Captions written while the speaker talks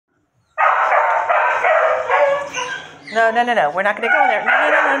No. We're not going to go in there.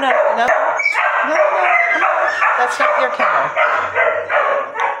 No. Come on. That's not your kennel.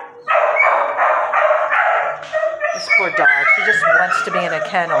 This poor dog. She just wants to be in a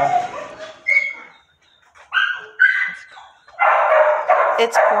kennel.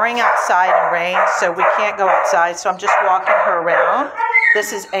 It's pouring outside and rain, so we can't go outside. So I'm just walking her around.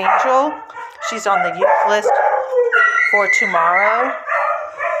 This is Angel. She's on the youth list for tomorrow.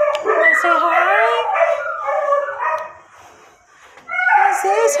 You want to say hi?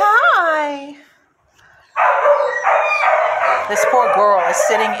 Says hi. This poor girl is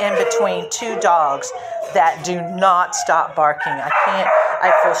sitting in between two dogs that do not stop barking.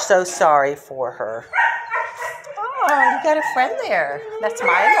 I feel so sorry for her. Oh, you got a friend there. That's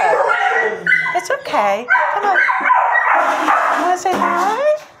Milo. It's okay. Come on. You want to say hi?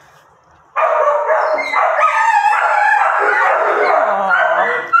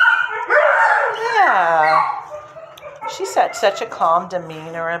 She's had such a calm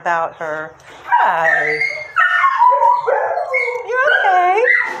demeanor about her. Hi. You're okay.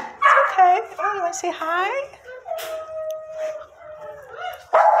 It's okay. Oh, you want to say hi?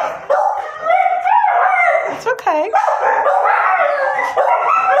 It's okay.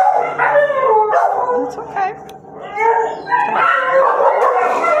 It's okay. Come on.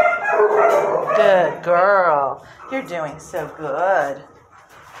 Good girl. You're doing so good.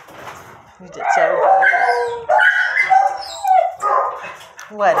 You did so good.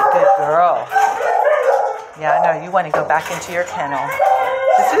 What a good girl. Yeah, I know. You want to go back into your kennel.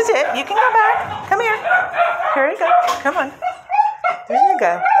 This is it. You can go back. Come here. Here you go. Come on. There you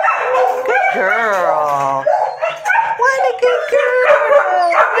go. Good girl. What a good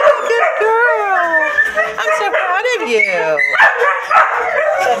girl. What a good girl. I'm so proud of you.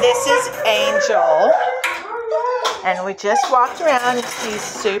 So this is Angel. And we just walked around and she's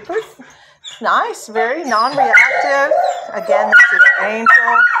super nice, very non-reactive. Again, this is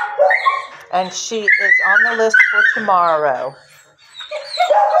Angel, and she is on the list for tomorrow.